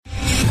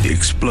The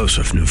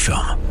explosive new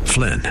film,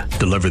 Flynn,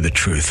 deliver the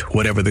truth,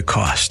 whatever the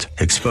cost.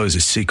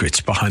 Exposes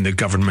secrets behind the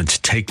government's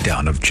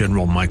takedown of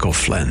General Michael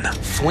Flynn.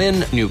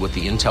 Flynn knew what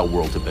the intel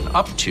world had been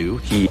up to.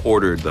 He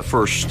ordered the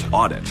first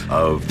audit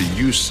of the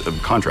use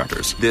of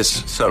contractors.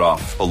 This set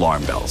off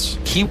alarm bells.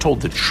 He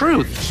told the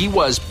truth. He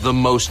was the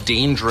most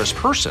dangerous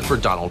person for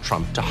Donald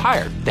Trump to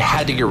hire. They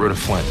had to get rid of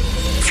Flynn.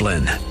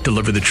 Flynn,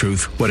 deliver the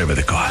truth, whatever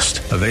the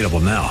cost. Available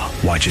now.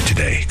 Watch it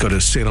today. Go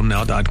to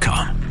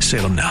salemnow.com.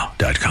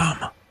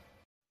 salemnow.com.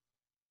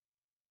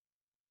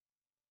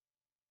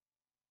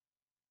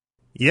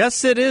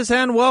 Yes, it is,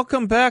 and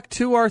welcome back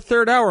to our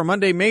third hour,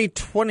 Monday, May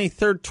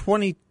 23rd,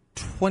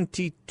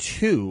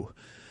 2022.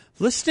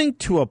 Listening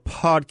to a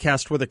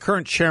podcast where the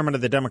current chairman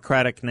of the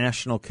Democratic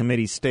National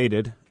Committee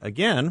stated,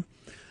 again,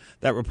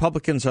 that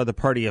Republicans are the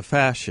party of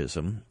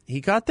fascism, he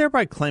got there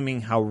by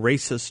claiming how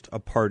racist a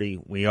party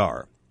we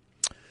are.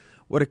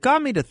 What it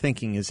got me to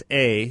thinking is,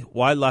 A,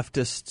 why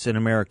leftists in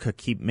America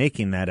keep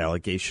making that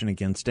allegation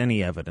against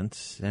any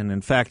evidence, and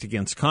in fact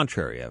against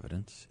contrary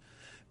evidence.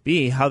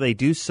 B, how they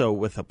do so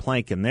with a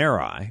plank in their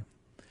eye.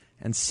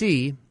 And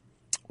C,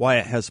 why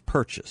it has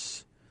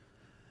purchase.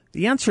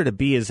 The answer to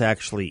B is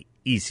actually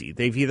easy.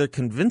 They've either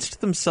convinced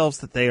themselves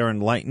that they are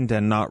enlightened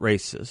and not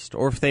racist,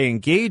 or if they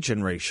engage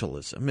in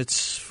racialism,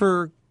 it's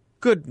for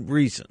good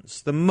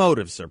reasons. The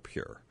motives are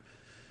pure,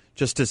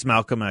 just as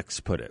Malcolm X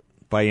put it,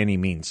 by any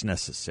means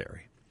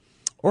necessary.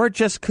 Or it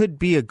just could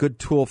be a good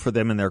tool for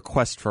them in their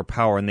quest for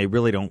power, and they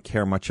really don't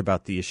care much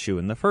about the issue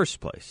in the first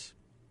place.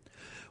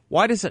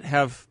 Why does it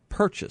have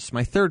purchase?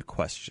 My third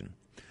question.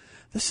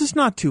 This is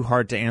not too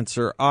hard to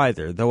answer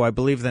either, though I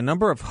believe the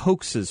number of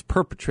hoaxes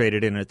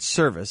perpetrated in its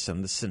service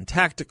and the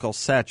syntactical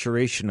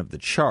saturation of the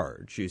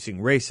charge, using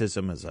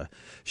racism as a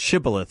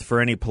shibboleth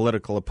for any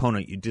political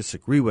opponent you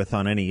disagree with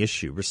on any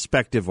issue,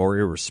 respective or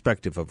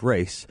irrespective of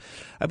race,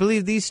 I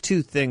believe these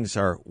two things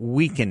are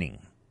weakening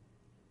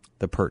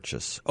the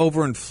purchase,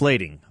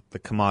 overinflating the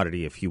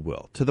commodity, if you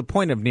will, to the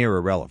point of near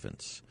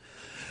irrelevance.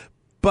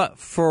 But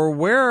for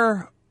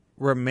where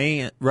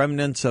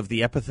remnants of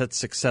the epithet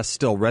success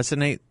still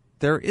resonate,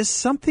 there is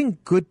something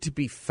good to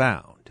be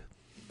found.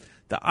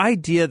 The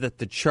idea that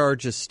the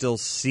charge is still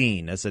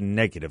seen as a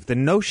negative, the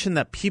notion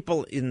that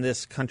people in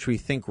this country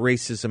think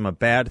racism a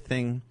bad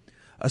thing,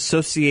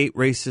 associate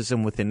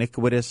racism with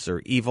iniquitous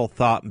or evil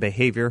thought and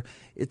behavior,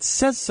 it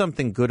says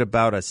something good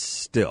about us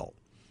still.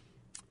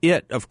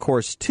 It, of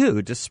course,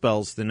 too,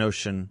 dispels the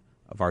notion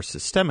of our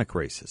systemic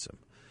racism.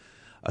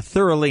 A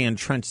thoroughly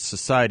entrenched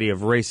society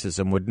of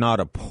racism would not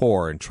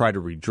abhor and try to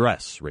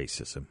redress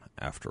racism,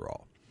 after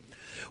all.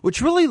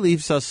 Which really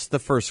leaves us the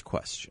first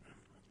question.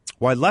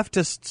 Why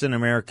leftists in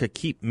America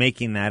keep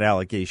making that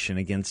allegation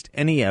against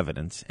any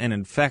evidence, and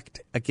in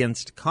fact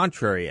against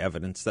contrary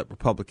evidence that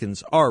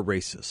Republicans are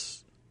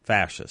racists,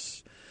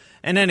 fascists,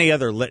 and any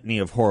other litany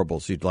of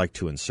horribles you'd like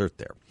to insert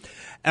there.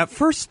 At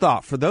first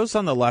thought, for those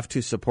on the left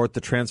who support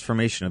the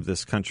transformation of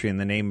this country in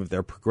the name of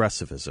their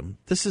progressivism,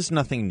 this is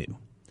nothing new.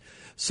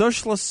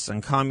 Socialists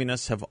and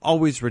communists have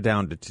always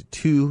redounded to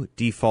two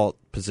default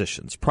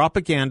positions,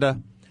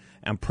 propaganda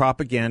and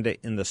propaganda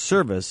in the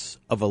service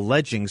of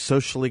alleging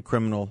socially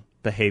criminal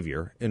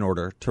behavior in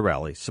order to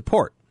rally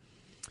support.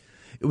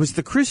 It was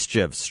the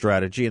Khrushchev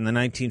strategy in the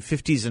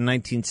 1950s and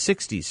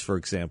 1960s, for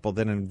example,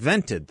 that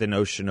invented the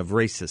notion of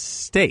racist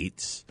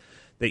states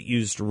that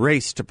used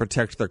race to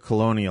protect their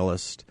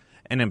colonialist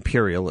and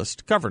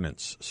imperialist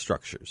governance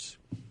structures.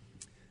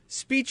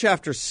 Speech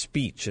after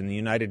speech in the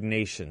United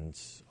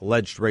Nations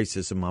alleged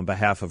racism on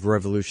behalf of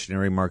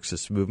revolutionary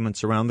Marxist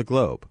movements around the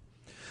globe.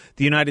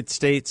 The United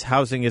States,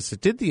 housing as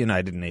it did the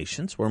United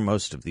Nations, where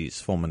most of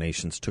these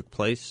fulminations took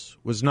place,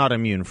 was not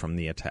immune from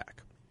the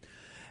attack.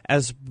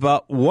 As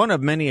but one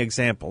of many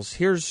examples,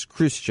 here's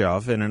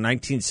Khrushchev in a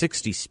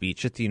 1960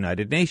 speech at the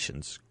United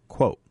Nations.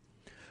 Quote,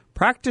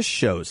 "Practice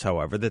shows,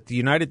 however, that the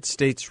United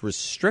States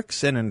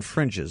restricts and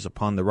infringes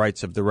upon the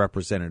rights of the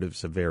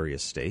representatives of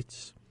various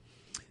states.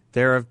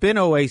 There have been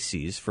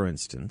oases, for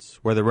instance,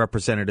 where the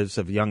representatives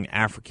of young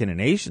African and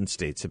Asian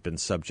states have been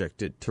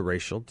subjected to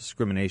racial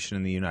discrimination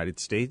in the United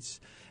States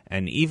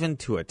and even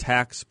to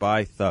attacks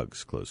by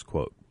thugs," close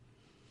quote.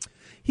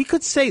 He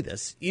could say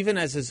this even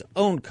as his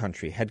own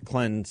country had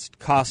cleansed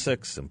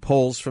Cossacks and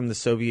Poles from the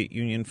Soviet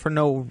Union for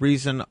no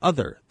reason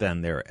other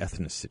than their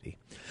ethnicity.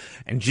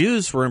 And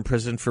Jews were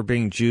imprisoned for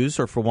being Jews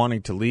or for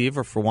wanting to leave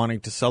or for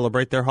wanting to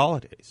celebrate their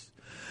holidays.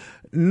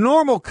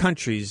 Normal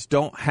countries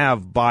don't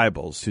have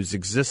Bibles whose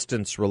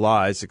existence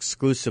relies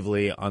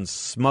exclusively on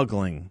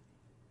smuggling,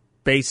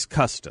 base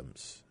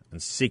customs,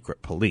 and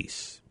secret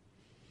police.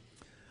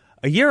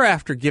 A year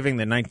after giving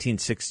the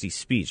 1960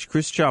 speech,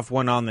 Khrushchev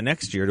went on the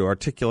next year to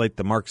articulate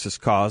the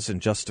Marxist cause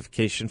and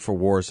justification for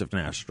wars of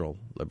national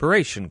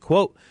liberation.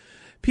 Quote,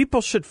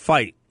 "People should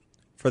fight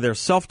for their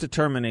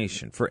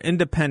self-determination, for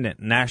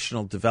independent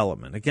national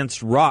development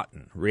against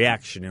rotten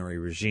reactionary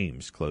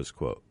regimes," close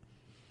quote.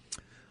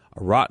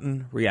 A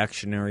rotten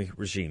reactionary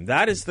regime.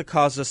 That is the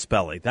casus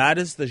belli. That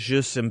is the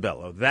jus in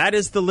bello. That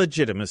is the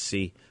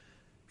legitimacy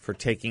for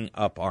taking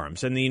up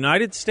arms. And the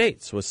United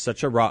States was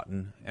such a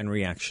rotten and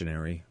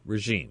reactionary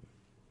regime.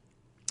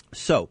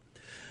 So,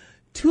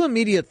 two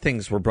immediate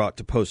things were brought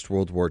to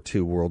post-World War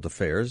II world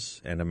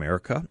affairs and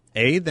America.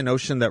 A, the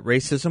notion that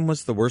racism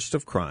was the worst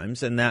of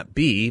crimes, and that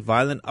B,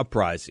 violent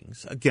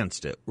uprisings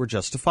against it were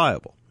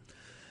justifiable.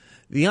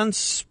 The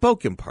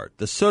unspoken part,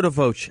 the sotto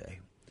voce,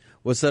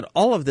 was that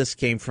all of this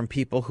came from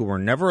people who were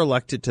never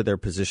elected to their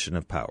position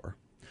of power.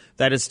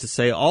 That is to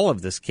say, all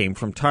of this came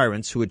from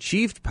tyrants who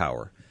achieved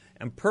power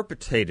and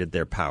perpetrated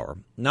their power,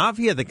 not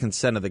via the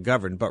consent of the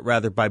governed, but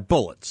rather by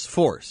bullets,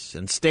 force,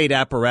 and state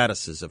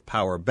apparatuses of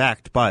power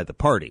backed by the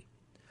party.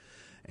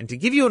 And to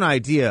give you an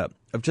idea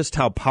of just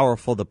how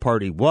powerful the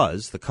party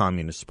was, the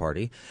Communist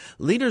Party,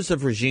 leaders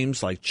of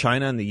regimes like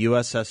China and the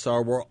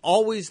USSR were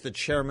always the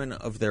chairman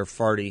of their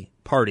party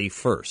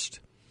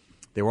first.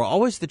 They were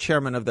always the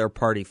chairman of their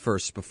party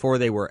first before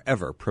they were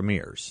ever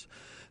premiers.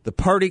 The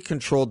party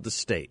controlled the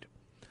state.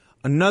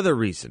 Another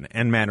reason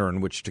and manner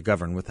in which to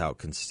govern without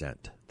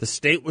consent. The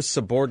state was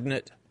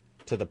subordinate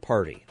to the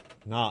party,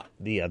 not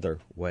the other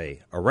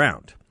way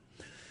around.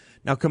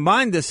 Now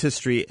combine this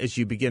history as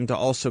you begin to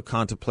also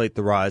contemplate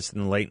the rise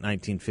in the late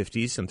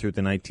 1950s and through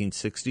the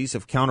 1960s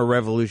of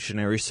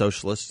counter-revolutionary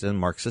socialist and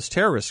Marxist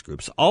terrorist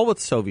groups, all with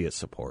Soviet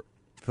support,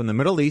 from the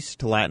Middle East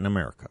to Latin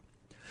America.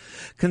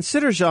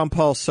 Consider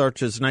Jean-Paul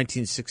Sartre's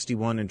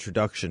 1961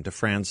 introduction to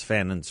Frantz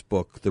Fanon's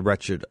book, The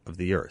Wretched of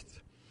the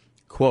Earth.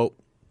 Quote,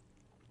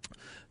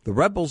 "The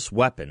rebel's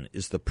weapon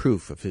is the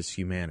proof of his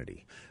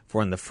humanity.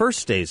 For in the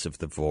first days of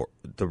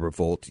the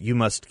revolt, you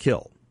must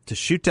kill. To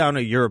shoot down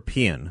a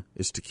European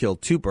is to kill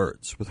two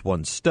birds with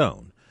one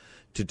stone,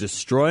 to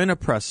destroy an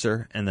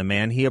oppressor and the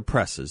man he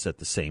oppresses at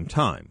the same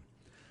time.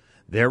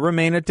 There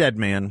remain a dead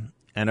man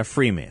and a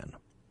free man.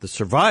 The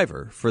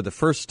survivor, for the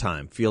first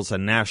time, feels a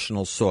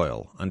national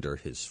soil under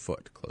his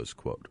foot." Close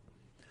quote.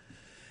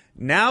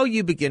 Now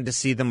you begin to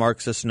see the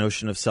Marxist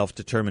notion of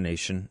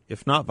self-determination,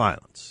 if not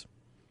violence.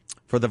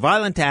 For the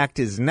violent act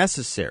is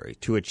necessary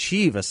to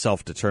achieve a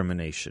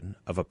self-determination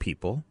of a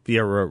people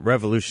via a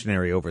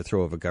revolutionary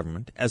overthrow of a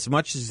government, as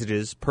much as it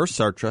is, per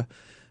Sartre,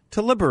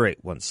 to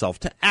liberate oneself,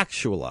 to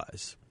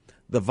actualize.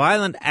 The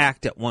violent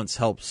act at once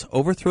helps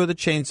overthrow the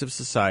chains of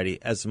society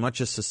as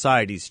much as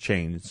society's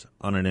chains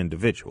on an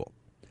individual.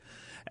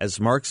 As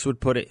Marx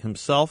would put it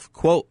himself,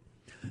 quote,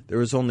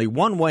 "There is only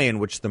one way in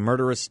which the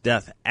murderous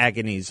death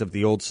agonies of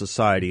the old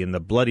society and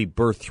the bloody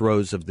birth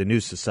throes of the new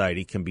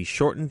society can be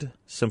shortened,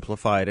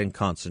 simplified, and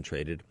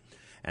concentrated,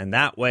 and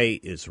that way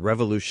is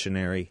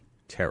revolutionary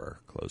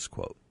terror." Close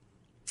quote.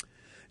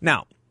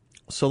 Now,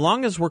 so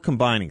long as we're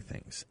combining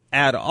things,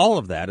 add all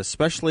of that,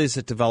 especially as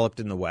it developed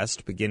in the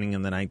West beginning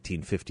in the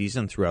 1950s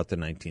and throughout the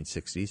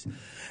 1960s,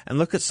 and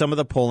look at some of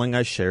the polling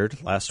I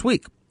shared last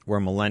week, where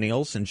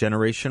millennials and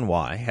Generation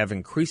Y have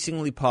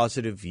increasingly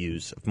positive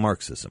views of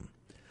Marxism.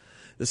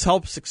 This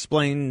helps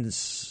explain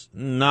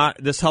not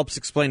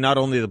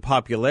only the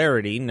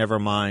popularity, never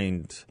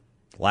mind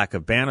lack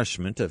of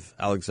banishment, of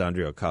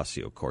Alexandria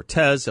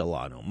Ocasio-Cortez,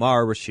 Ilhan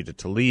Omar, Rashida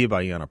Tlaib,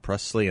 Ayanna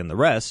Pressley, and the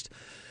rest.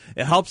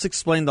 It helps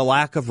explain the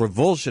lack of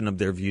revulsion of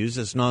their views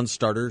as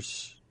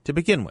non-starters to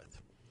begin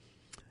with.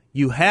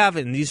 You have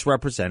in these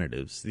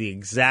representatives the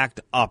exact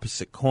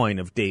opposite coin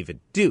of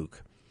David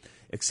Duke,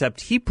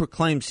 except he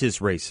proclaims his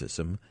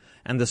racism,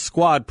 and the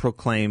squad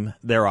proclaim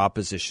their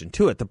opposition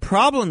to it. The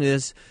problem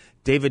is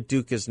David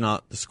Duke is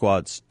not the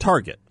squad's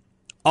target.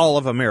 All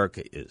of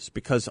America is,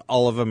 because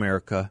all of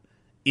America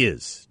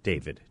is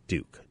David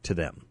Duke to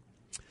them.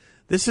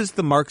 This is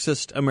the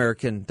Marxist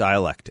American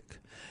dialectic.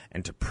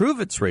 And to prove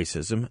its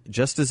racism,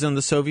 just as in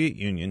the Soviet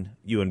Union,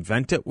 you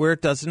invent it where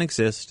it doesn't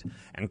exist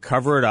and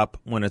cover it up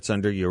when it's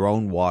under your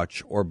own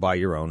watch or by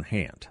your own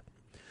hand.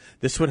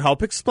 This would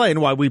help explain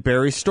why we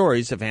bury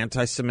stories of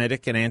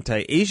anti-Semitic and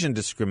anti-Asian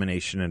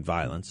discrimination and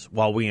violence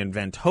while we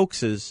invent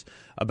hoaxes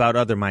about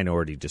other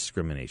minority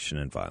discrimination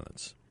and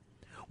violence.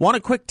 Want a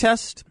quick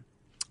test?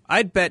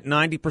 I'd bet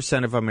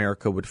 90% of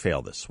America would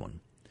fail this one.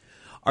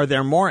 Are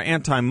there more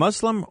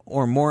anti-Muslim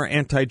or more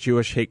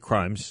anti-Jewish hate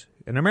crimes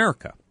in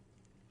America?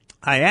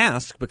 I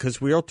ask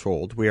because we are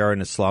told we are an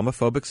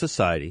Islamophobic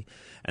society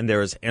and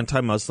there is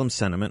anti-Muslim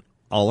sentiment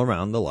all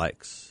around the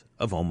likes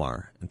of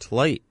Omar and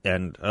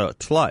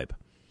Tlaib.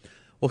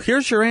 Well,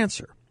 here's your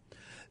answer.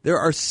 There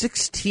are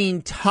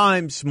 16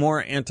 times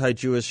more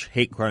anti-Jewish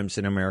hate crimes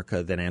in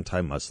America than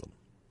anti-Muslim.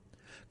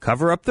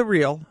 Cover up the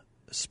real,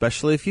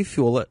 especially if you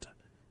fuel it.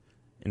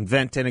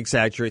 Invent and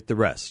exaggerate the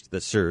rest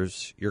that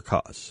serves your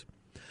cause.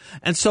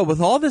 And so with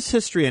all this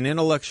history and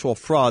intellectual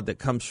fraud that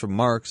comes from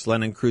Marx,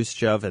 Lenin,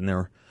 Khrushchev, and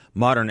their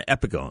modern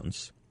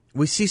epigones,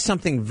 we see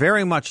something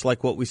very much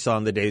like what we saw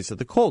in the days of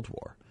the Cold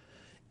War.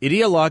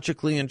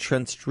 Ideologically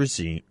entrenched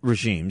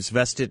regimes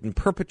vested in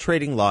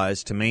perpetrating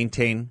lies to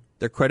maintain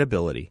their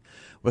credibility,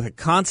 with a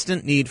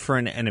constant need for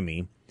an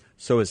enemy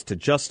so as to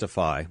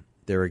justify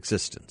their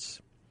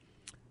existence.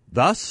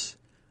 Thus,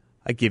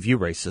 I give you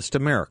racist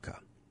America,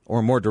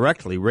 or more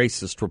directly,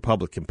 racist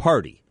Republican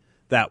Party,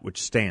 that which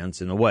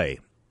stands in the way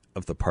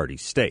of the party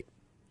state.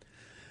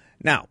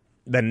 Now,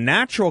 the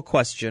natural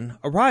question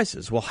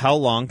arises, well, how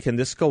long can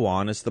this go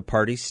on as the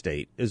party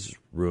state is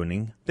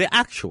ruining the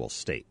actual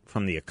state,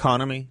 from the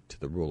economy to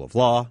the rule of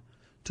law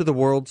to the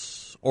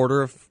world's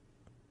order of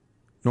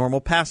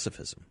normal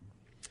pacifism?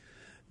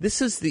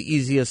 This is the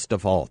easiest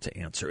of all to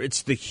answer.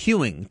 It's the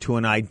hewing to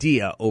an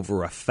idea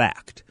over a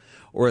fact,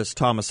 or as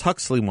Thomas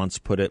Huxley once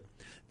put it,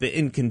 the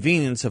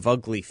inconvenience of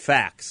ugly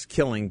facts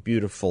killing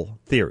beautiful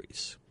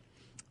theories.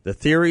 The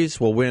theories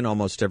will win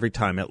almost every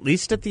time, at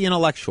least at the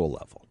intellectual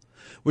level,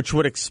 which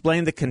would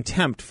explain the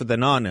contempt for the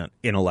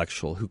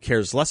non-intellectual who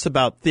cares less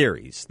about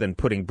theories than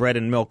putting bread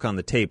and milk on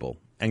the table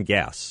and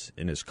gas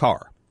in his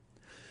car.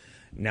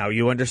 Now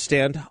you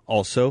understand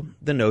also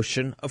the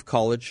notion of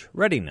college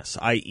readiness,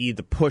 i.e.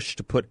 the push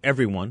to put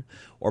everyone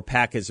or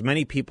pack as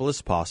many people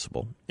as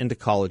possible into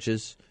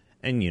colleges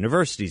and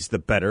universities, the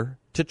better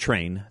to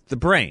train the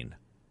brain,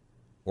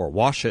 or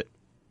wash it,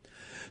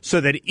 so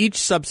that each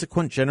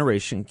subsequent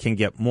generation can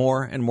get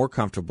more and more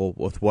comfortable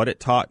with what it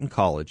taught in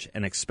college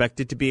and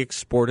expected to be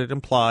exported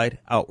and applied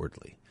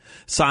outwardly.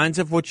 Signs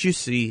of which you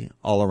see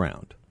all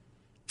around.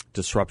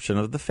 Disruption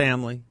of the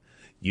family,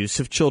 use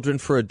of children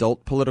for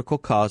adult political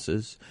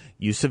causes,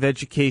 use of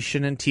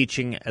education and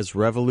teaching as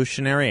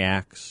revolutionary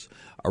acts,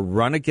 a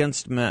run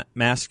against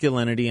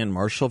masculinity and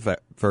martial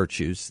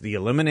virtues, the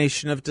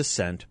elimination of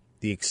dissent,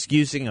 the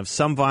excusing of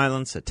some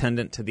violence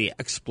attendant to the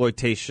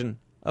exploitation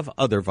of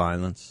other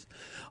violence,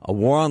 a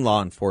war on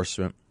law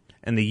enforcement,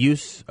 and the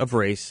use of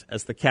race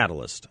as the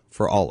catalyst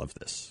for all of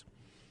this.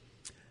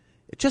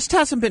 It just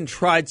hasn't been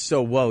tried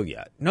so well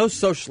yet. No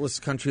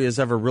socialist country has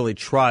ever really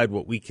tried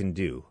what we can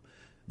do.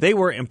 They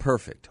were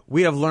imperfect.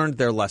 We have learned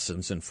their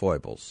lessons and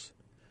foibles.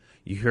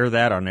 You hear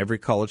that on every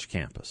college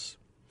campus.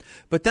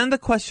 But then the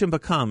question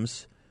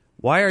becomes,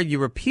 why are you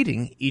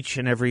repeating each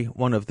and every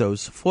one of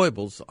those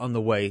foibles on the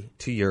way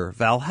to your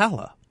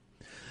Valhalla?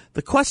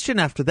 The question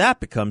after that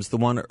becomes the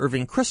one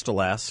Irving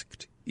Kristol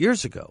asked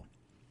years ago.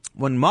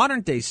 When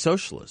modern-day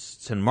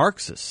socialists and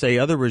Marxists say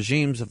other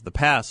regimes of the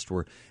past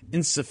were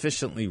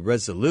insufficiently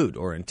resolute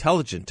or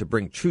intelligent to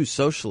bring true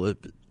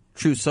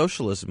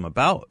socialism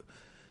about,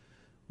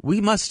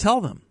 we must tell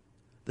them,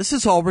 this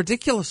is all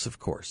ridiculous, of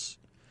course.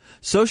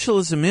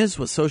 Socialism is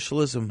what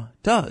socialism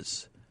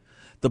does.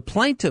 The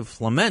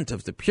plaintive lament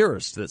of the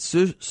purist that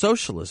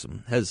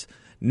socialism has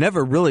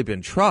never really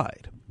been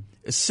tried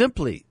is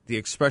simply the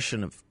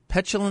expression of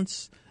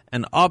petulance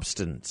and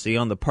obstinacy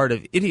on the part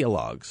of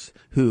ideologues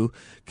who,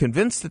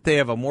 convinced that they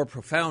have a more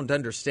profound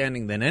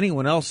understanding than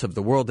anyone else of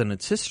the world and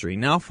its history,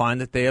 now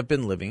find that they have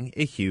been living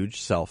a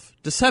huge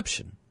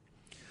self-deception.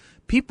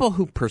 People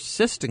who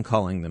persist in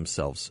calling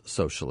themselves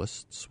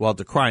socialists while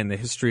decrying the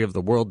history of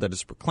the world that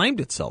has proclaimed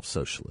itself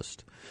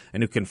socialist,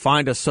 and who can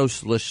find a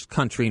socialist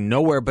country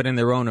nowhere but in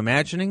their own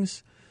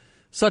imaginings,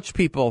 such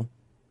people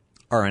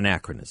are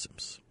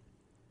anachronisms.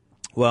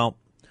 Well,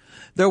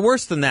 they're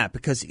worse than that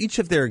because each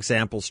of their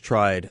examples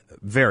tried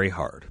very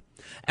hard,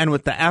 and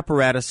with the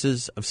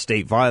apparatuses of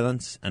state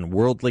violence and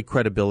worldly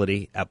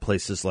credibility at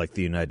places like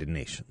the United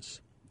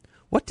Nations.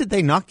 What did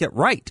they not get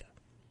right?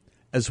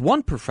 As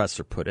one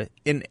professor put it,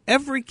 in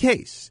every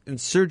case,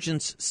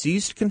 insurgents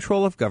seized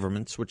control of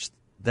governments, which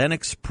then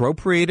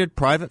expropriated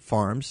private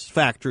farms,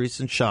 factories,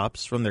 and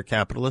shops from their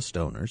capitalist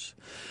owners,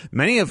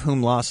 many of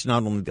whom lost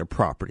not only their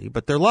property,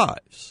 but their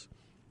lives.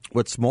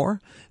 What's more,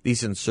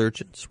 these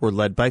insurgents were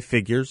led by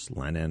figures,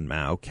 Lenin,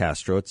 Mao,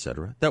 Castro,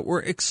 etc., that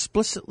were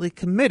explicitly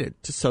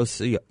committed to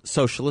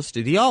socialist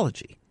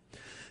ideology.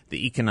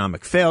 The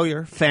economic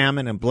failure,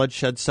 famine, and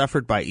bloodshed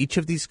suffered by each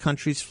of these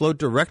countries flowed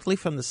directly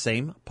from the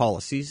same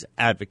policies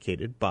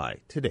advocated by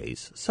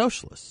today's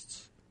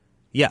socialists.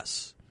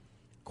 Yes,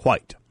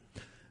 quite.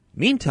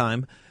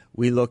 Meantime,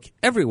 we look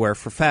everywhere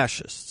for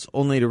fascists,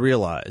 only to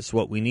realize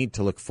what we need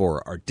to look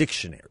for are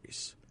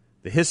dictionaries,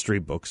 the history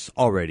books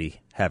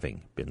already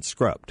having been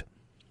scrubbed.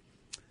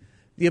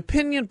 The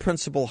opinion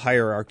principle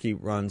hierarchy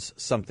runs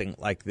something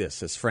like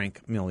this, as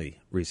Frank Milley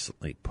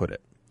recently put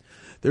it.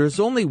 There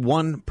is only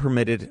one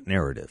permitted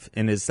narrative,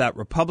 and is that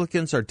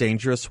Republicans are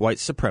dangerous white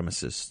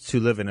supremacists who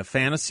live in a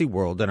fantasy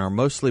world and are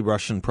mostly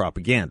Russian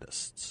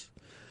propagandists.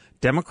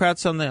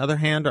 Democrats, on the other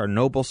hand, are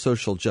noble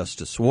social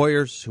justice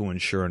warriors who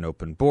ensure an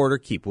open border,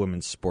 keep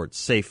women's sports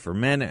safe for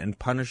men, and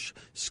punish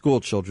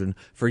school children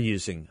for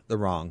using the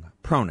wrong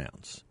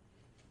pronouns.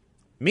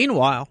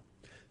 Meanwhile,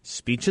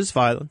 speech is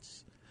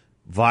violence.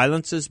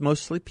 Violence is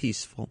mostly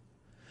peaceful.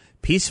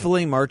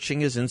 Peacefully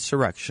marching is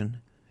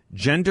insurrection.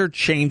 Gender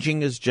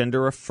changing is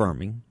gender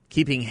affirming.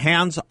 Keeping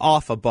hands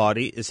off a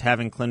body is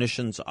having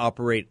clinicians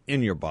operate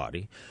in your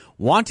body.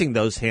 Wanting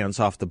those hands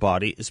off the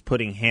body is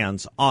putting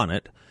hands on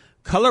it.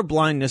 Color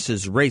blindness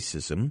is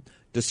racism.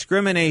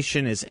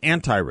 Discrimination is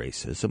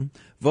anti-racism.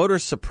 Voter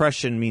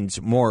suppression means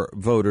more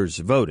voters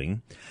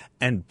voting.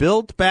 And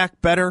Build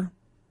Back Better,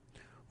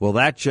 well,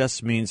 that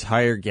just means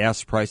higher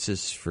gas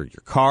prices for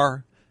your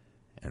car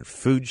and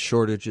food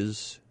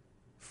shortages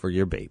for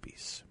your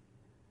babies.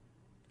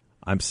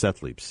 I'm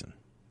Seth Leibson.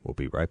 We'll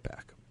be right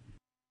back.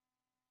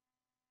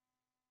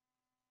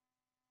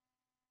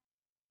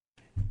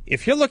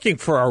 If you're looking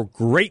for a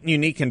great and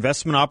unique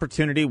investment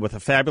opportunity with a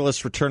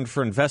fabulous return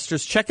for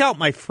investors, check out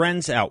my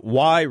friends at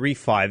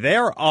YRefi.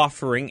 They're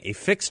offering a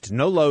fixed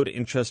no-load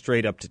interest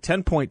rate up to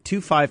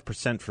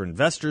 10.25% for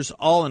investors,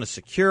 all in a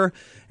secure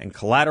and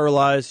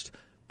collateralized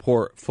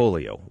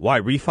portfolio.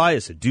 YRefi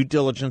is a due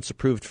diligence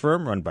approved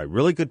firm run by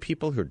really good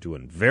people who are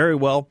doing very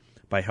well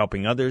by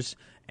helping others,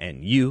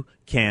 and you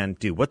can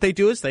do. What they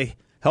do is they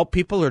help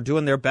people who are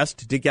doing their best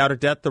to dig out of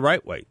debt the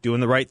right way,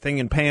 doing the right thing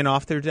and paying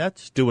off their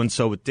debts, doing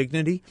so with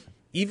dignity,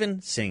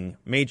 even seeing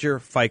major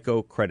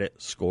FICO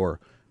credit score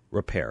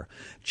repair.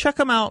 Check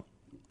them out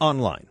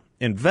online,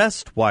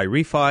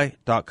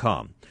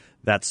 investYRefi.com.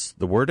 That's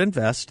the word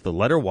invest, the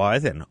letter Y,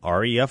 then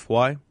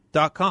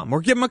REFY.com.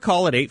 Or give them a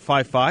call at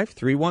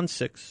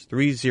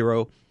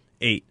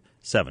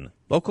 855-316-3087.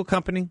 Local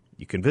company,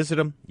 you can visit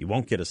them. You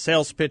won't get a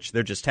sales pitch.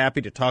 They're just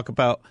happy to talk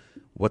about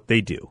what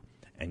they do,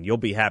 and you'll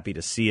be happy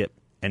to see it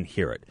and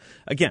hear it.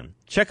 Again,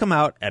 check them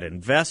out at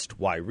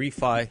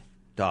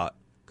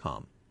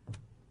investYRefi.com.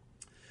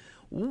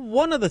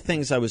 One of the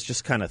things I was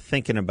just kind of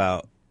thinking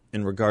about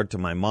in regard to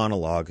my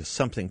monologue is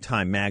something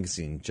Time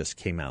Magazine just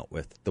came out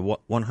with, the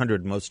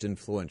 100 most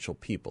influential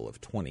people of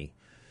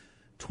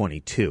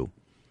 2022.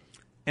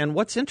 And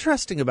what's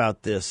interesting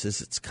about this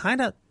is it's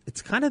kind of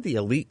the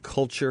elite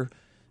culture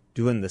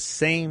doing the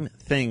same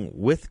thing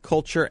with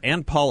culture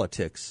and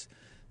politics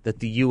that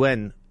the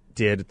UN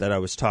did that I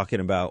was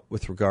talking about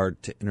with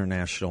regard to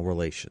international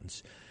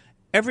relations.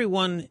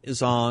 Everyone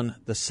is on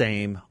the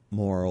same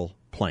moral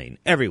plane.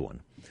 Everyone.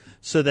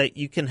 So that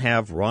you can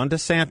have Ron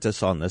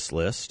DeSantis on this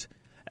list,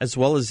 as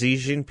well as Xi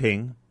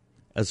Jinping,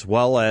 as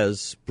well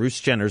as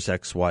Bruce Jenner's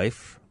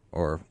ex-wife,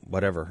 or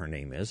whatever her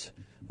name is.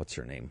 What's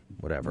her name?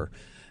 Whatever.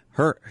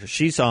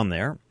 She's on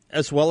there,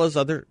 as well as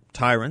other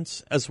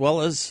tyrants, as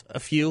well as a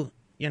few,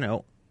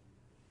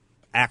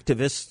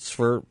 activists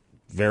for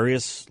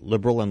various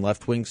liberal and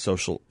left-wing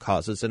social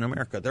causes in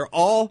America. They're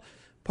all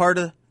part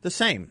of the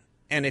same.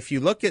 And if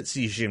you look at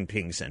Xi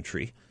Jinping's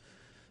entry,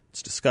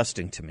 it's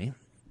disgusting to me.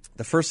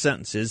 The first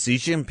sentence is, Xi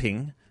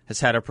Jinping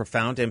has had a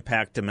profound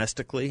impact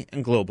domestically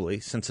and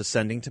globally since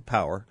ascending to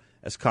power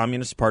as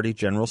Communist Party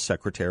General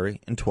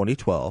Secretary in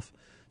 2012,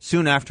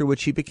 soon after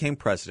which he became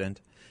president,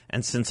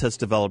 and since has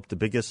developed the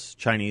biggest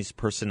Chinese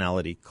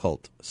personality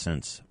cult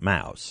since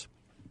Mao's.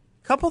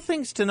 Couple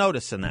things to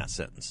notice in that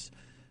sentence.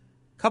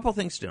 Couple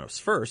things to notice.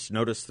 First,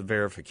 notice the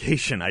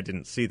verification. I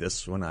didn't see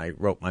this when I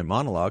wrote my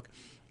monologue.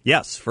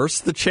 Yes,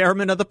 first the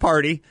chairman of the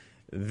party,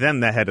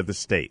 then the head of the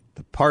state.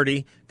 The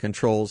party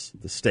controls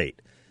the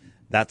state.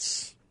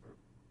 That's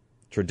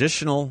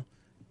traditional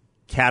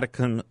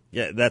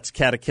that's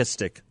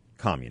catechistic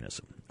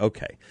communism.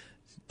 Okay.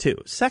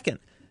 Second,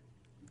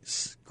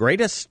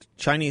 greatest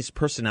Chinese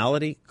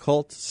personality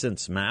cult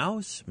since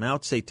Mao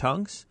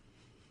Zedong's,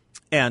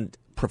 and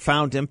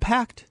profound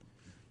impact.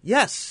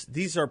 Yes,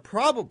 these are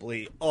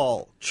probably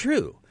all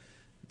true.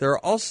 They're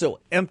also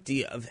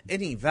empty of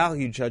any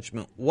value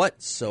judgment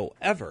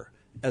whatsoever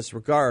as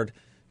regard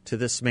to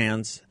this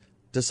man's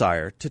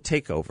desire to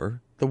take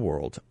over the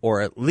world,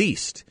 or at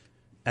least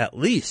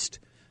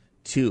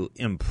to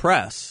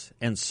impress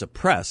and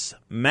suppress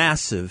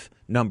massive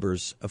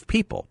numbers of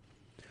people.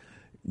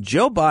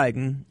 Joe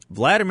Biden,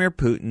 Vladimir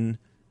Putin,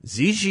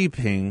 Xi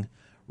Jinping,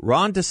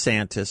 Ron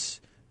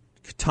DeSantis,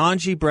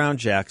 Ketanji Brown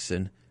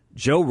Jackson,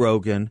 Joe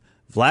Rogan,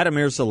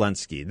 Vladimir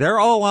Zelensky, they're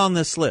all on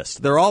this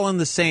list. They're all in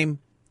the same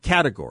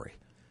category.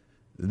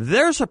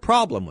 There's a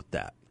problem with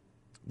that.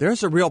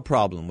 There's a real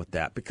problem with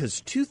that, because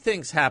two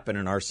things happen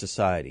in our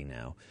society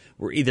now.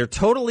 We're either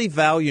totally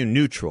value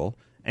neutral,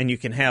 and you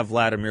can have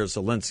Vladimir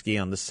Zelensky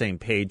on the same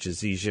page as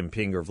Xi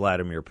Jinping or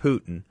Vladimir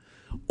Putin,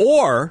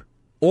 or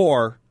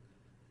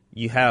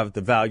you have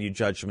the value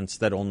judgments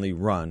that only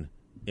run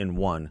in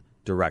one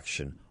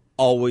direction.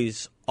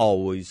 Always,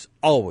 always,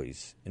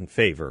 always in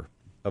favor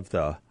of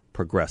the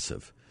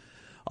progressive.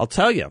 I'll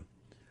tell you,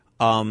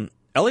 Elie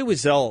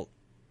Wiesel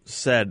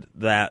said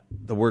that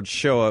the word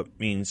Shoah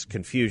means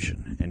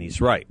confusion, and he's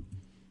right.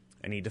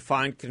 And he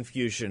defined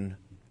confusion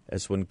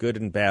as when good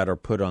and bad are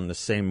put on the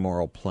same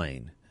moral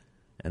plane,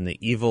 and the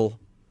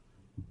evil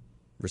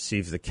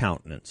receive the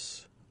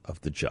countenance of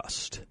the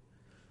just.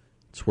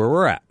 That's where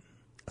we're at.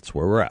 That's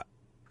where we're at.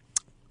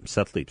 I'm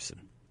Seth Leibsohn.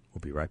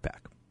 We'll be right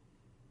back.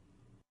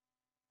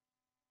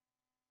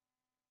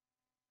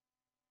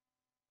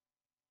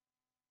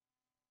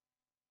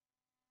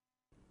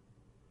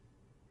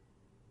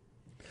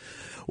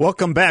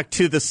 Welcome back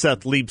to the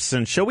Seth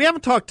Leibsohn Show. We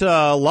haven't talked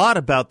a lot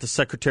about the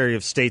Secretary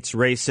of State's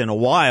race in a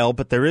while,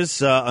 but there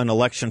is an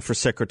election for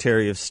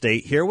Secretary of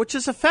State here, which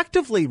is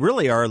effectively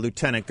really our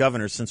lieutenant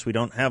governor, since we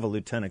don't have a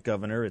lieutenant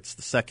governor. It's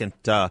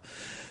the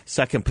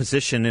second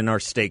position in our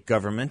state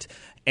government.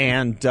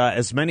 And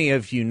as many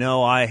of you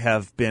know, I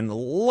have been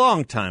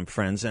longtime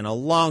friends and a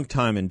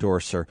longtime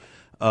endorser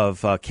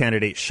of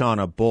candidate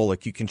Shauna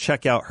Bolick. You can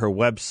check out her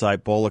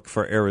website,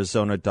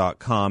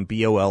 BolickForArizona.com,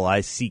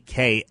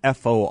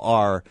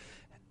 BOLICKFOR,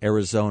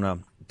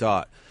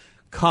 Arizona.com.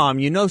 calm.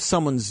 You know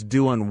someone's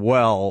doing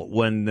well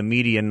when the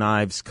media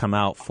knives come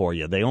out for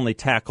you. They only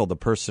tackle the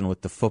person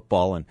with the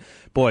football. And,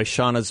 boy,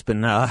 Shauna's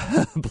been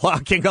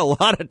blocking a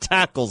lot of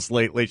tackles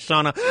lately.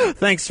 Shauna,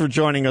 thanks for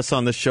joining us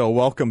on the show.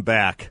 Welcome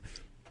back.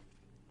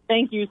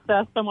 Thank you,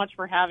 Seth, so much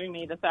for having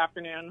me this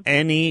afternoon.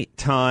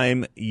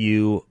 Anytime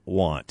you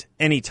want.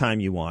 Anytime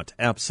you want.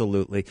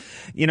 Absolutely.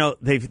 You know,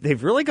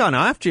 they've really gone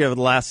after you over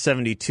the last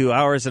 72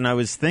 hours, and I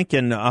was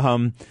thinking,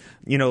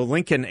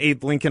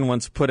 Abe Lincoln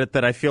once put it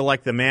that I feel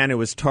like the man who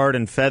was tarred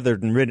and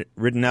feathered and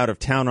ridden out of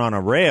town on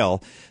a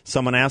rail.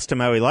 Someone asked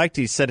him how he liked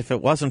it. He said, if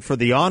it wasn't for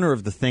the honor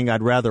of the thing,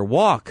 I'd rather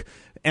walk.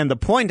 And the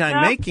point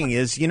I'm making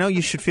is,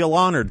 you should feel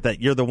honored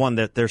that you're the one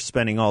that they're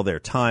spending all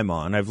their time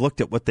on. I've looked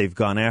at what they've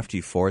gone after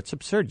you for. It's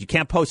absurd. You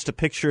can't post a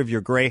picture of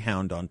your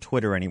greyhound on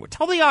Twitter anymore.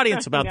 Tell the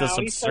audience about this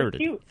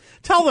absurdity. So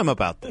Tell them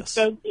about this. He's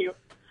so cute.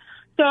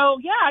 So,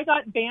 I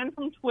got banned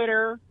from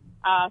Twitter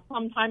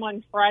sometime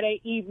on Friday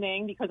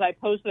evening because I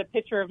posted a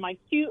picture of my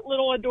cute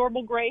little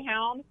adorable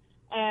greyhound.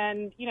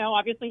 And,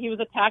 obviously he was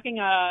attacking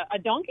a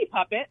donkey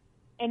puppet.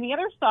 And the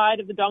other side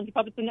of the donkey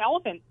puppet's an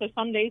elephant. So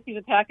some days he's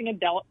attacking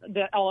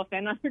the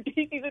elephant, other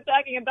days he's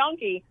attacking a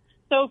donkey.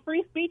 So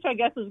free speech, I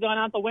guess, has gone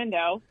out the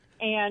window.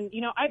 And,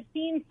 I've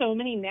seen so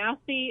many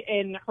nasty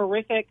and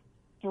horrific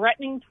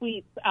threatening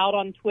tweets out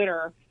on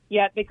Twitter,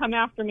 yet they come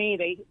after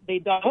me. They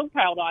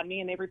dogpiled on me,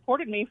 and they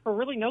reported me for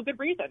really no good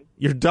reason.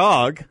 Your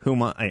dog,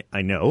 whom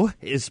I know,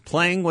 is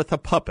playing with a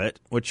puppet,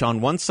 which on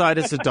one side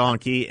is a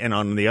donkey, and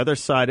on the other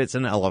side it's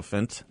an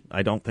elephant.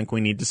 I don't think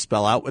we need to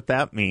spell out what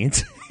that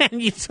means. And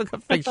you took a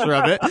picture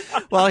of it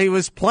while he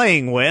was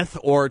playing with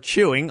or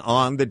chewing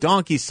on the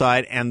donkey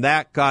side, and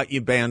that got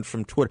you banned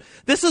from Twitter.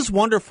 This is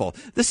wonderful.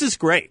 This is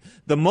great.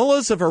 The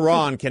mullahs of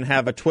Iran can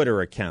have a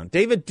Twitter account.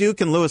 David Duke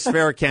and Louis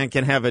Farrakhan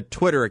can have a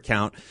Twitter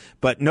account,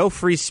 but no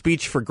free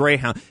speech for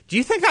Greyhound. Do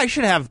you think I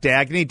should have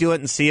Dagny do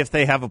it and see if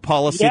they have a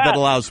policy that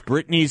allows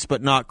Britneys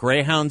but not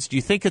Greyhounds? Do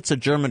you think it's a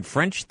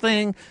German-French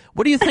thing?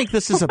 What do you think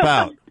this is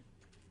about?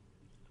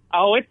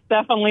 Oh, it's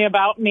definitely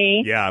about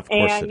me. Yeah, of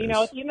course and, it is.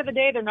 At the end of the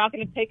day, they're not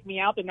going to take me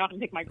out. They're not going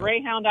to take my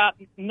Greyhound out.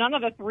 None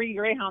of the 3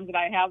 Greyhounds that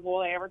I have will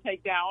they ever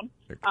take down.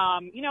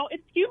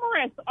 It's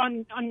humorous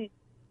on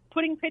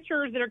putting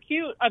pictures that are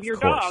cute of your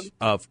dog.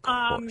 Of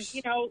course.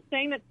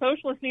 Saying that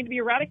socialists need to be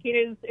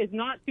eradicated is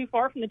not too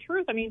far from the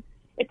truth. I mean,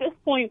 at this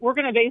point, we're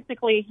going to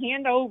basically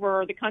hand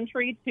over the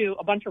country to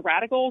a bunch of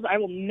radicals. I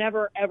will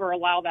never, ever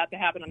allow that to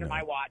happen under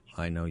my watch.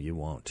 I know you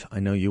won't.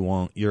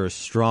 You're a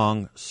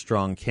strong,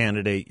 strong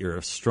candidate. You're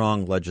a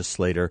strong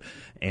legislator.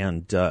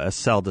 And as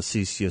Sal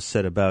DiCiccio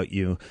said about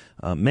you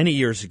many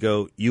years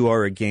ago, you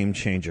are a game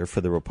changer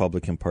for the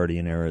Republican Party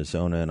in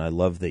Arizona, and I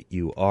love that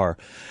you are.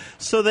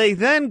 So they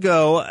then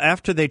go,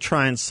 after they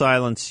try and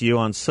silence you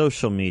on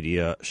social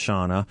media,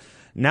 Shauna,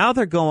 now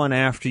they're going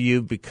after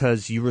you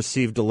because you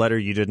received a letter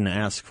you didn't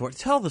ask for.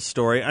 Tell the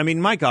story. I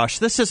mean, my gosh,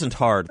 this isn't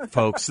hard,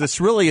 folks. This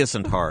really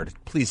isn't hard.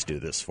 Please do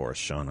this for us,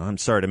 Shauna. I'm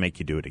sorry to make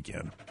you do it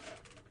again.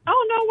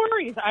 Oh, no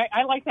worries.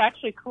 I like to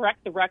actually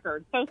correct the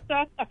record. So,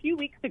 Seth, a few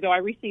weeks ago, I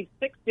received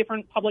 6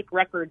 different public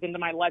records into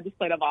my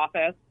legislative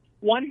office.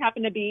 One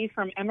happened to be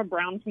from Emma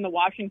Brown from the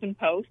Washington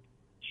Post.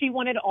 She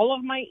wanted all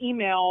of my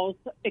emails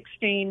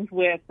exchanged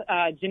with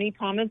Ginny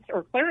Thomas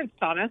or Clarence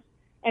Thomas.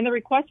 And the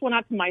request went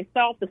out to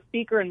myself, the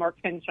Speaker, and Mark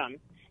Fincham.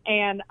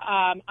 And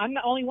I'm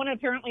the only one,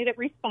 apparently, that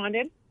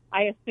responded.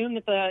 I assumed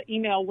that the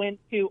email went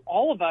to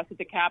all of us at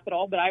the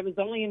Capitol, but I was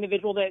the only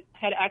individual that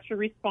had actually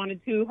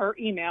responded to her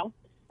email.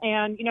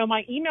 And,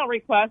 my email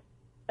request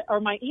or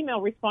my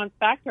email response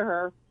back to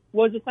her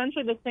was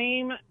essentially the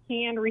same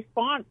canned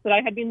response that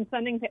I had been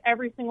sending to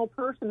every single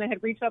person that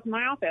had reached out to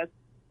my office.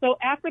 So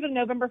after the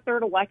November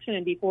 3rd election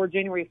and before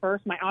January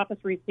 1st, my office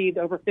received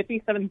over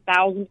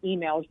 57,000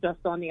 emails just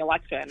on the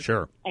election.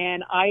 Sure.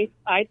 And I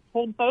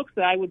told folks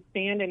that I would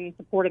stand and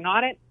support an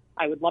audit.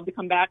 I would love to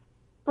come back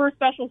for a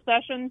special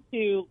session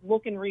to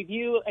look and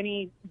review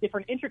any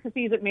different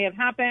intricacies that may have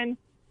happened.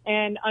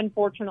 And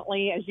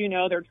unfortunately, as you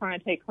know, they're trying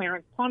to take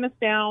Clarence Thomas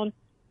down.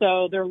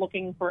 So they're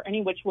looking for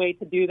any which way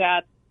to do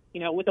that.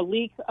 With the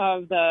leak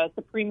of the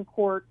Supreme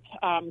Court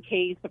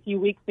case a few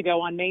weeks ago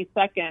on May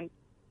 2nd,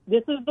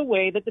 this is the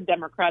way that the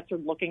Democrats are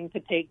looking to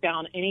take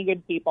down any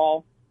good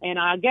people. And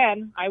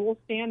again, I will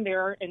stand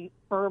there in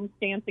firm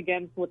stance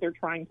against what they're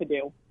trying to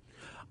do.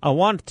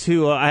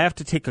 I have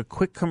to take a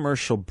quick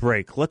commercial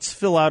break. Let's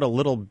fill out a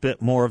little bit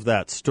more of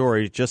that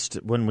story just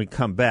when we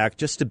come back,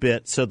 just a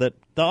bit, so that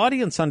the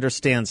audience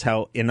understands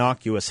how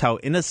innocuous, how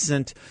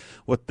innocent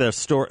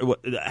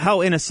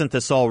how innocent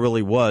this all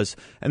really was.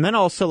 And then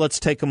also let's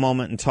take a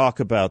moment and talk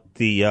about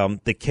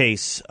the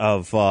case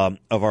of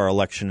our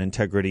election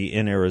integrity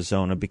in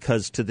Arizona,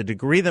 because to the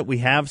degree that we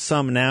have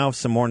some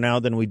more now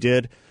than we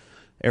did,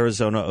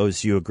 Arizona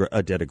owes you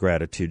a debt of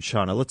gratitude.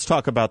 Shauna, let's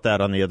talk about that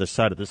on the other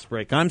side of this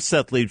break. I'm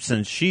Seth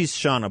Leibson. She's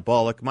Shauna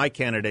Bullock, my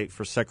candidate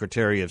for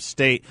Secretary of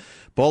State.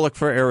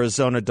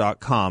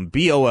 BullockForArizona.com.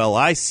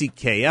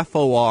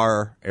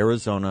 BOLICKFOR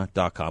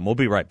Arizona.com. We'll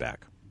be right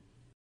back.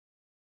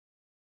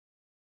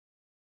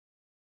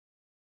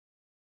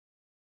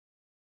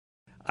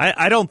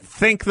 I don't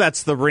think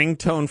that's the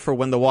ringtone for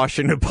when the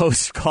Washington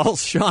Post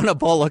calls Shauna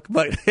Bullock,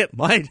 but it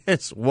might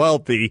as well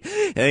be.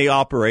 They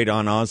operate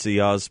on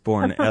Ozzy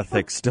Osbourne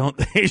ethics, don't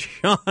they,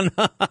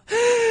 Shauna?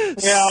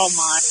 Oh,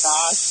 my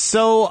gosh.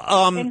 So,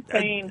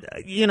 insane.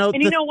 And you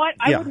know what?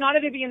 I would not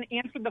have even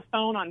answered the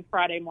phone on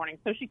Friday morning.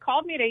 So she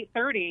called me at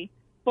 8:30.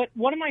 But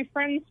one of my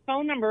friend's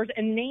phone numbers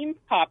and names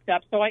popped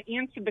up, so I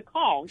answered the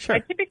call. Sure. I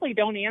typically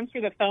don't answer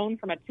the phone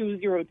from a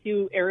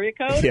 202 area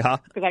code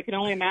because I can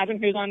only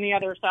imagine who's on the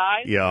other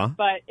side. Yeah.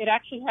 But it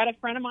actually had a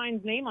friend of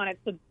mine's name on it,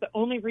 so the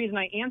only reason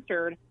I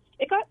answered,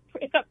 it got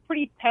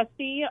pretty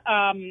testy,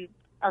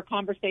 our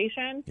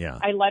conversation. Yeah.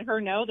 I let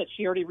her know that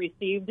she already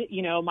received,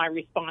 my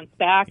response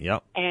back.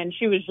 Yep. And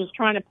she was just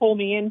trying to pull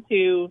me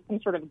into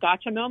some sort of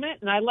gotcha moment.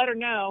 And I let her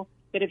know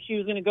that if she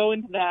was going to go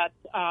into that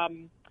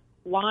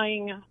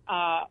lying,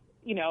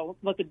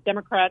 what the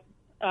Democrat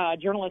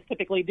journalists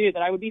typically do,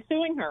 that I would be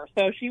suing her.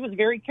 So she was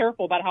very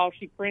careful about how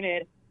she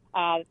printed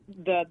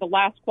the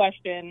last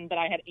question that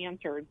I had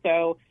answered.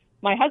 So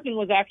my husband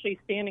was actually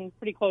standing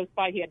pretty close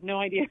by. He had no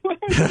idea who I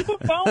was on the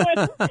phone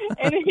with.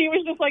 And he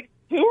was just like,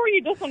 who were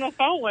you just on the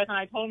phone with? And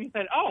I told him, he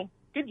said, oh,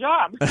 good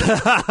job.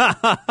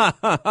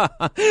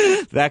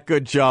 That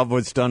good job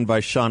was done by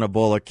Shauna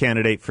Bullock,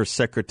 candidate for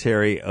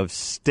Secretary of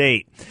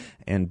State.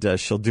 And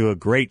she'll do a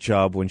great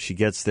job when she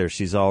gets there.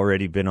 She's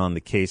already been on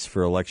the case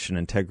for election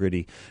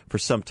integrity for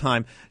some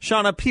time.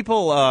 Shauna,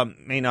 people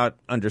may not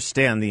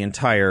understand the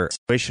entire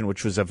situation,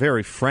 which was a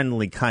very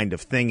friendly kind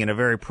of thing and a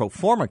very pro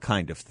forma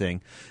kind of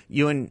thing.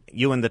 You and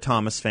the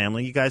Thomas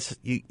family,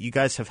 you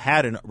guys have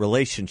had a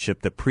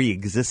relationship that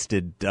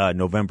pre-existed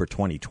November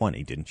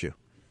 2020, didn't you?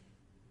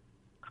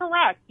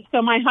 Correct.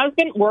 So my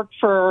husband worked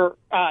for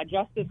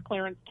Justice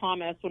Clarence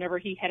Thomas whenever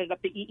he headed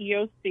up the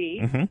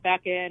EEOC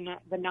back in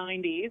the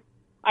 90s.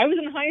 I was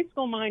in high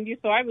school, mind you,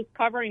 so I was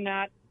covering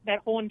that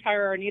whole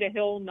entire Anita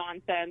Hill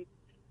nonsense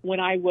when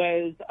I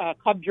was a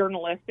cub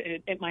journalist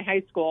at my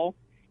high school.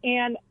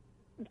 And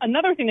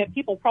another thing that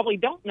people probably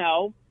don't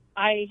know,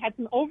 I had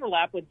some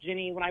overlap with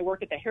Ginny when I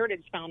worked at the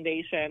Heritage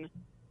Foundation.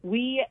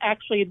 We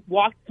actually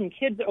walked some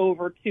kids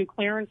over to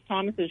Clarence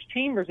Thomas's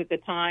chambers at the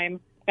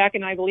time, back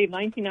in, I believe,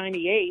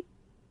 1998,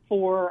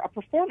 for a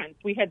performance.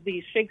 We had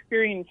these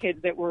Shakespearean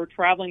kids that were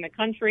traveling the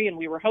country, and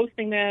we were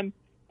hosting them,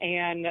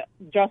 and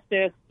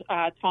Justice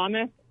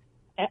Thomas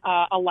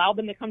allowed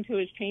them to come to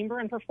his chamber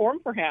and perform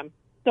for him.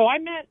 So I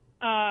met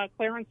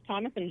Clarence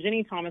Thomas and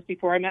Ginny Thomas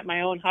before I met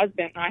my own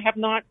husband, and I have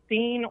not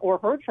seen or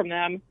heard from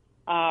them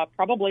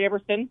probably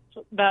ever since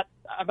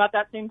about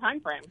that same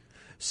time frame.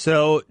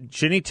 So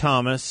Ginny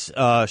Thomas,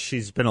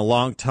 she's been a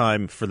long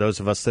time. For those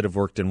of us that have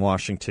worked in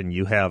Washington,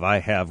 you have, I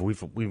have.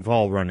 We've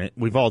all run it.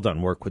 We've all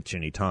done work with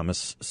Ginny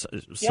Thomas.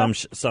 Some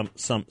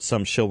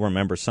she'll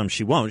remember, some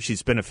she won't.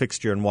 She's been a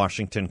fixture in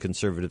Washington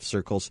conservative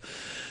circles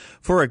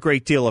for a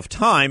great deal of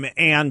time,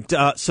 and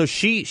so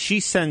she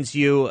sends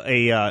you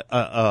a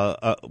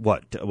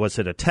what was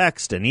it? A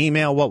text, an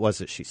email? What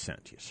was it she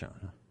sent you,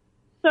 Shauna?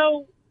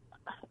 So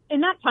in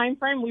that time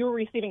frame, we were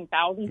receiving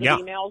thousands of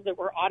emails that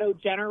were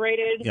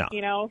auto-generated,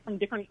 from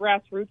different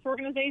grassroots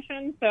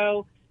organizations.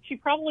 So she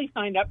probably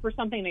signed up for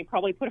something. They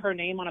probably put her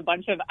name on a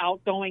bunch of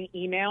outgoing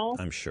emails.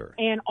 I'm sure.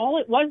 And all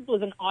it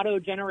was an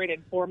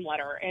auto-generated form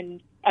letter.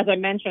 And as I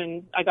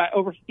mentioned, I got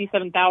over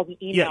 57,000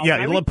 emails.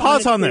 Yeah.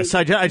 Pause on this.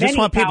 I just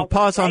want people to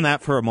pause on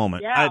that for a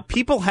moment. Yeah.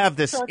 People have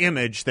this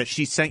image that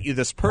she sent you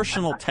this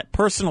personal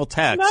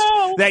text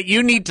No. that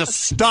you need to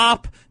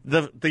stop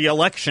the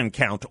election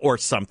count or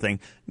something.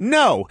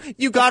 No,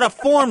 you got a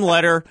form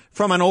letter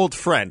from an old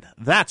friend.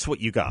 That's what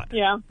you got.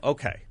 Yeah.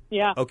 Okay.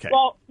 Yeah. Okay.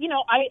 Well,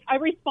 I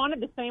responded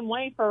the same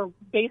way for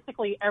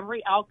basically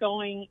every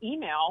outgoing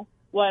email,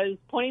 was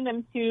pointing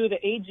them to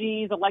the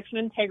AG's election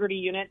integrity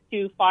unit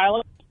to file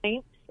a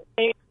complaint if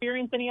they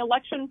experience any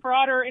election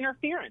fraud or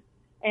interference.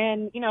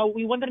 And,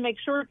 we wanted to make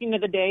sure at the end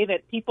of the day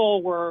that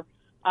people were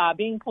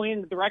being pointed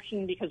in the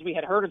direction, because we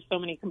had heard of so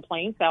many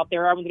complaints out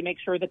there. I wanted to make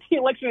sure that the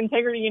election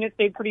integrity unit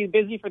stayed pretty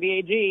busy for the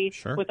AG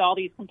with all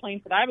these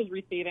complaints that I was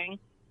receiving.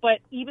 But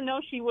even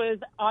though she was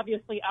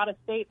obviously out of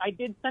state, I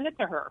did send it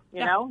to her,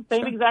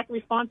 Same exact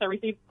response I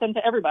received, sent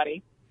to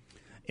everybody.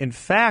 In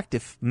fact,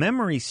 if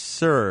memory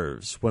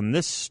serves, when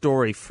this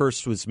story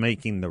first was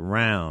making the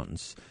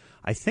rounds,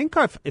 I think,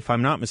 if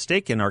I'm not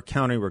mistaken, our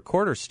county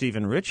recorder,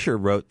 Stephen Richer,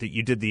 wrote that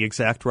you did the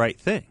exact right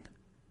thing.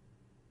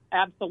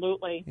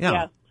 Absolutely,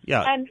 yes.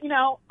 Yeah. And,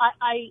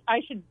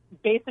 I should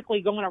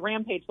basically go on a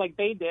rampage like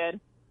they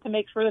did to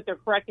make sure that they're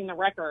correcting the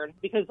record,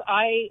 because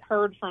I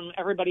heard from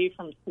everybody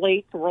from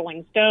Slate to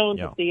Rolling Stone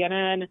to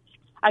CNN.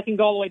 I can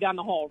go all the way down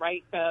the hole,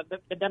 right?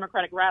 The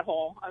Democratic rat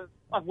hole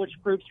of which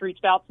groups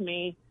reached out to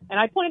me. And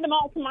I pointed them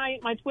all to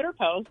my Twitter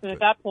post. And at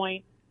that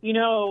point,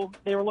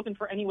 they were looking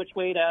for any which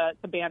way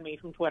to ban me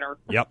from Twitter.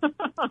 Yep.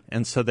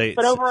 And so they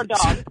but over a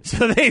dog.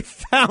 So they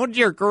found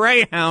your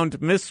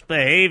greyhound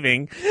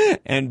misbehaving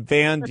and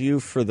banned you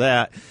for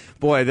that.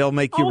 Boy, they'll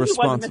make you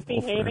responsible. He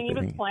wasn't misbehaving.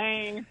 For he was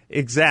playing.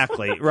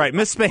 Exactly. Right.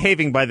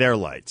 Misbehaving by their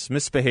lights.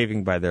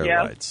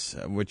 Lights,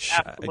 which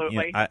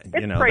absolutely.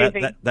 it's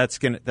crazy.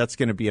 That's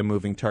gonna be a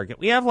moving target.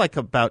 We have like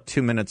about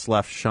 2 minutes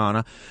left,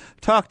 Shauna.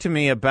 Talk to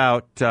me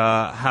about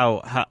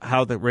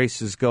how the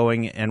race is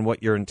going and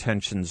what your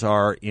intentions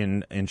are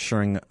in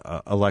ensuring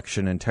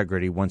election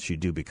integrity once you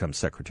do become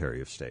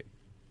Secretary of State.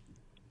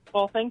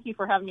 Well, thank you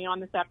for having me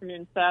on this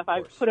afternoon, Seth.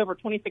 I've put over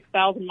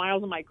 26,000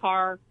 miles in my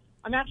car.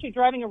 I'm actually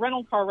driving a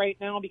rental car right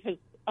now because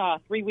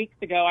 3 weeks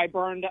ago I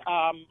burned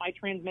my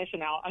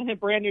transmission out. I have a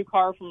brand new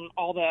car from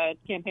all the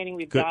campaigning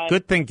we've done.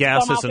 Good thing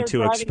gas isn't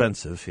too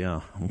expensive.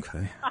 Yeah,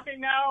 okay.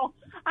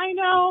 I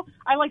know.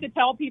 I like to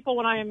tell people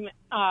when I'm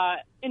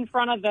in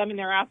front of them and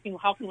they're asking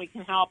how can we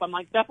help, I'm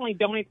like, definitely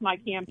donate to my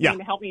campaign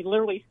to help me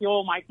literally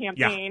fuel my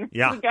campaign.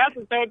 Yeah. Gas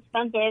is so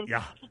expensive.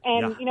 Yeah.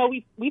 And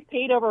we've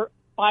paid over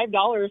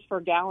 $5 for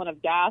a gallon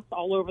of gas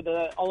all over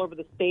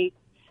the state.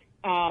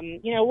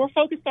 We're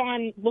focused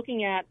on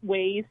looking at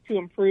ways to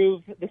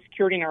improve the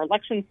security in our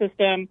election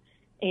system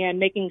and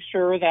making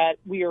sure that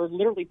we are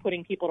literally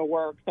putting people to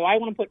work. So I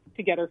want to put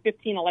together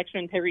 15 election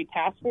integrity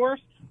task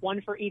force,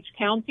 one for each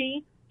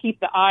county, keep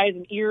the eyes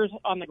and ears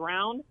on the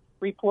ground,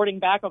 reporting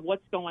back of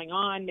what's going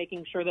on,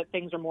 making sure that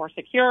things are more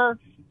secure.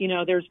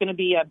 There's going to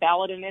be a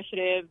ballot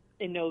initiative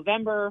in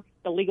November,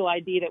 the legal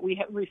ID that we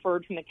have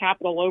referred from the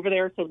Capitol over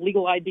there. So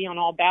legal ID on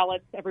all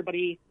ballots.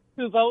 Everybody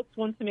who votes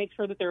wants to make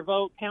sure that their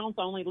vote counts.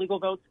 Only legal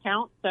votes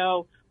count.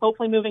 So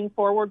hopefully moving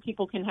forward,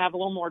 people can have a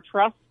little more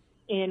trust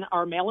in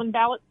our mail-in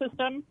ballot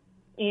system.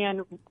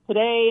 And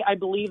today, I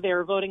believe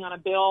they're voting on a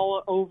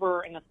bill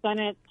over in the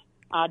Senate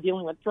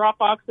dealing with drop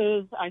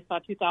boxes. I saw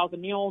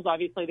 2,000 mules.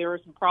 Obviously, there are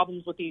some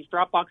problems with these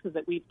drop boxes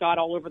that we've got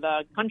all over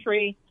the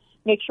country.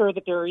 Make sure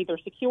that they're either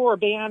secure or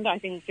banned. I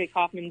think Jake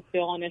Hoffman's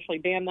bill initially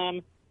banned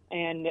them.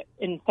 And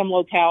in some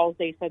locales,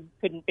 they said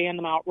couldn't ban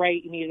them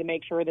outright. You needed to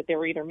make sure that they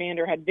were either manned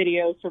or had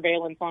video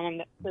surveillance on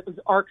them that was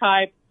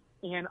archived.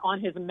 And on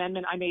his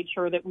amendment, I made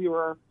sure that we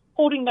were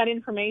holding that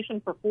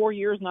information for 4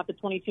 years, not the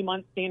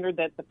 22-month standard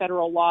that the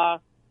federal law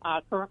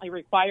currently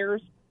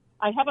requires.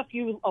 I have a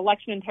few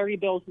election integrity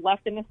bills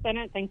left in the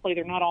Senate. Thankfully,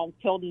 they're not all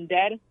killed and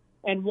dead.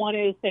 And one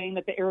is saying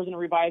that the Arizona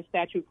Revised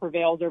Statute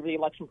prevails over the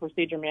Election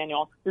Procedure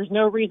Manual. There's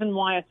no reason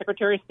why a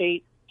Secretary of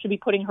State should be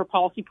putting her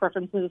policy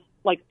preferences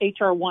like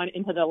H.R. 1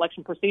 into the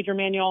Election Procedure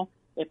Manual.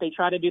 If they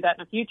try to do that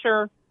in the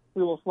future,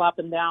 we will slap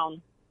them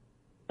down.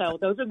 So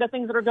those are the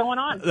things that are going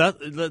on.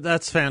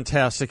 That's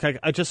fantastic.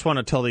 I just want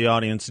to tell the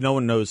audience, no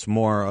one knows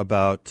more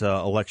about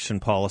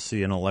election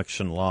policy and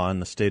election law in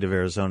the state of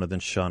Arizona than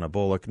Shauna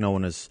Bullock. No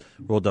one has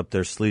rolled up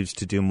their sleeves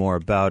to do more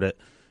about it,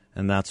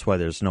 and that's why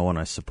there's no one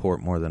I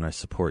support more than I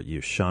support you.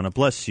 Shauna,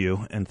 bless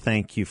you, and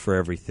thank you for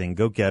everything.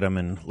 Go get them,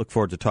 and look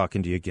forward to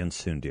talking to you again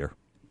soon, dear.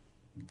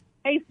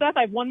 Hey, Seth,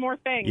 I have one more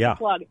thing to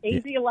plug.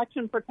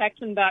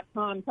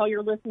 azelectionprotection.com. Tell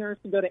your listeners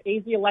to go to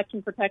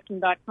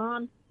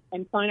azelectionprotection.com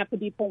and sign up to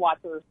be poll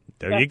watchers.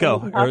 There you go.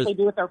 That's what we can possibly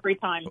do with our free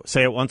time.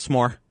 Say it once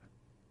more.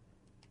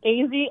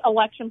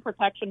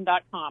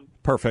 azelectionprotection.com.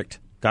 Perfect.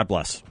 God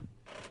bless.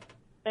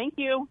 Thank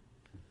you.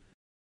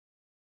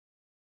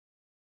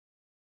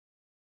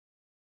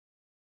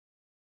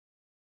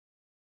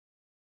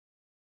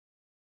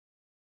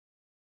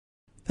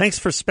 Thanks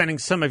for spending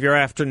some of your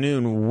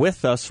afternoon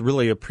with us.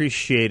 Really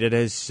appreciate it.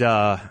 As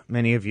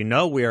many of you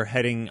know, we are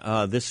heading,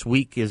 this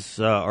week is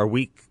our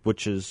week,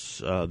 which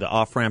is the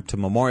off-ramp to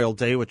Memorial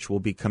Day, which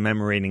we'll be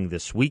commemorating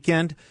this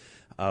weekend.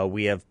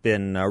 We have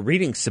been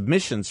reading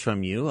submissions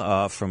from you,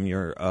 from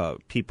your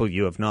people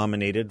you have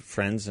nominated,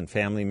 friends and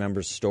family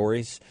members'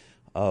 stories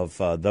of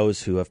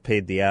those who have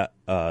paid the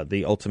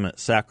ultimate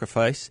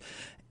sacrifice.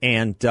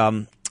 And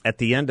at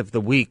the end of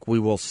the week, we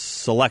will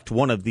select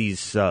one of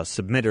these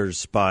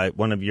submitters by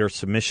one of your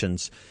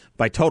submissions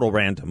by total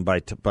random,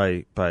 by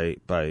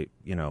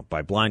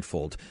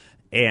blindfold,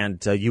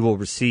 and you will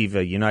receive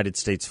a United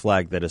States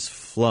flag that is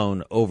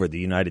flown over the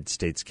United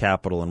States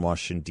Capitol in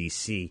Washington,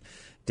 D.C.,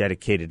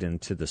 dedicated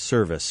into the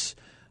service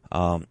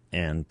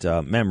and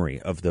memory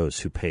of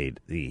those who paid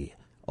the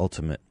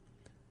ultimate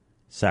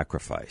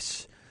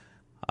sacrifice.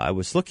 I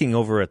was looking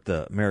over at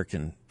the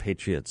American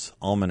Patriots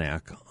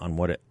Almanac on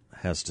what it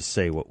has to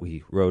say, what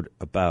we wrote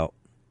about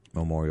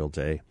Memorial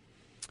Day.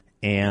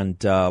 And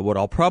what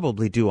I'll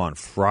probably do on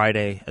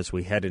Friday as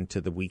we head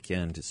into the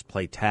weekend is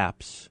play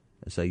taps,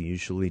 as I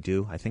usually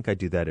do. I think I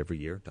do that every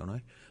year, don't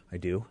I? I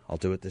do. I'll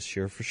do it this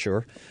year for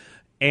sure.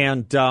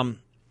 And the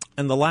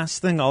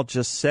last thing I'll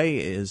just say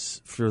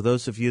is, for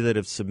those of you that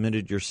have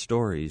submitted your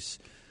stories,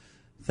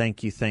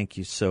 thank you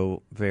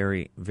so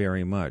very,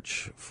 very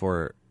much.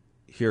 For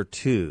here,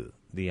 too,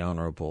 the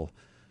Honorable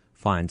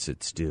finds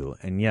its due.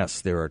 And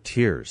yes, there are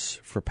tears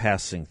for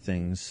passing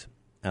things,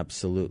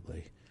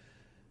 absolutely.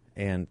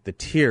 And the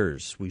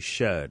tears we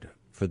shed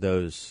for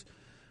those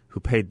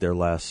who paid their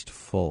last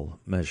full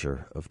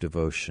measure of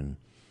devotion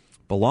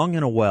belong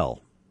in a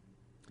well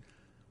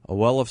A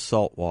well of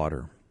salt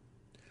water.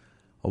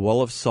 A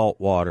well of salt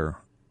water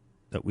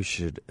that we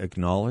should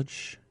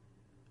acknowledge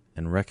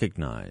and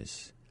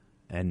recognize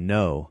and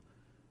know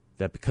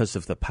that because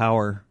of the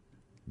power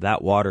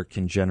that water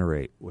can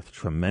generate with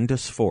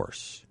tremendous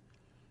force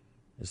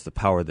is the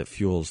power that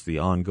fuels the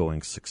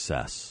ongoing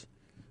success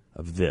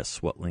of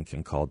this, what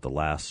Lincoln called the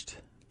last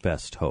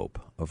best hope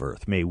of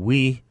Earth. May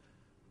we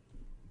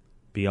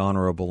be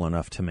honorable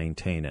enough to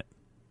maintain it,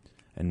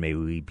 and may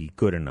we be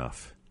good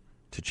enough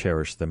to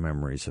cherish the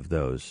memories of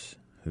those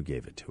who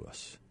gave it to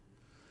us.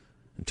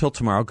 Until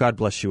tomorrow, God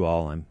bless you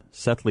all. I'm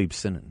Seth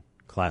Leibson, and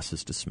class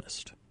is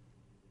dismissed.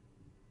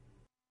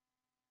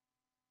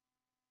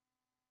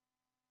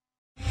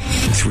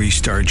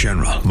 Three-star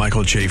General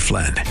Michael J.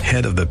 Flynn,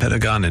 head of the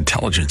Pentagon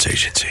Intelligence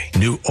Agency,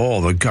 knew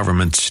all the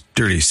government's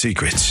dirty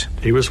secrets.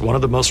 He was one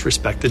of the most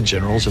respected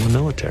generals in the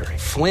military.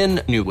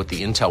 Flynn knew what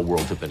the intel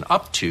world had been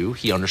up to.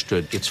 He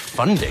understood its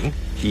funding.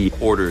 He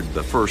ordered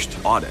the first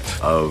audit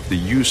of the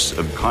use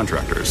of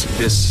contractors.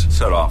 This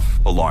set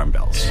off alarm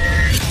bells.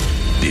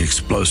 The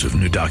explosive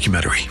new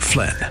documentary,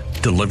 Flynn,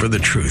 Deliver the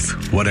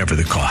Truth, Whatever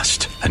the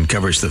Cost,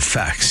 uncovers the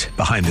facts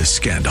behind this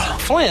scandal.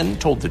 Flynn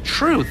told the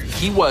truth.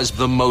 He was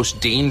the most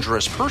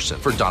dangerous person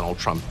for Donald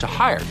Trump to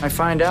hire. I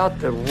find out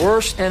the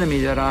worst enemy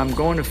that I'm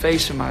going to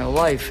face in my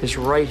life is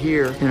right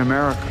here in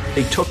America.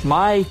 They took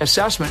my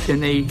assessment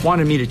and they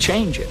wanted me to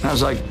change it. And I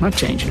was like, I'm not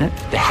changing it.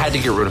 They had to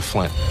get rid of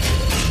Flynn.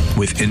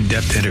 With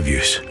in-depth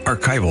interviews,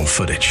 archival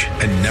footage,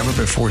 and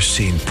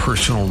never-before-seen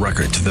personal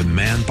records of the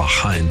man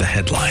behind the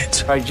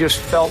headlines. I just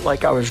felt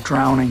like I was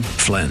drowning.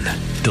 Flynn,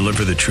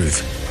 Deliver the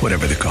Truth,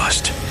 Whatever the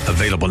Cost.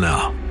 Available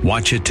now.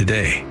 Watch it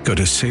today. Go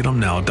to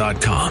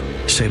salemnow.com.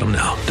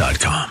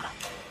 salemnow.com.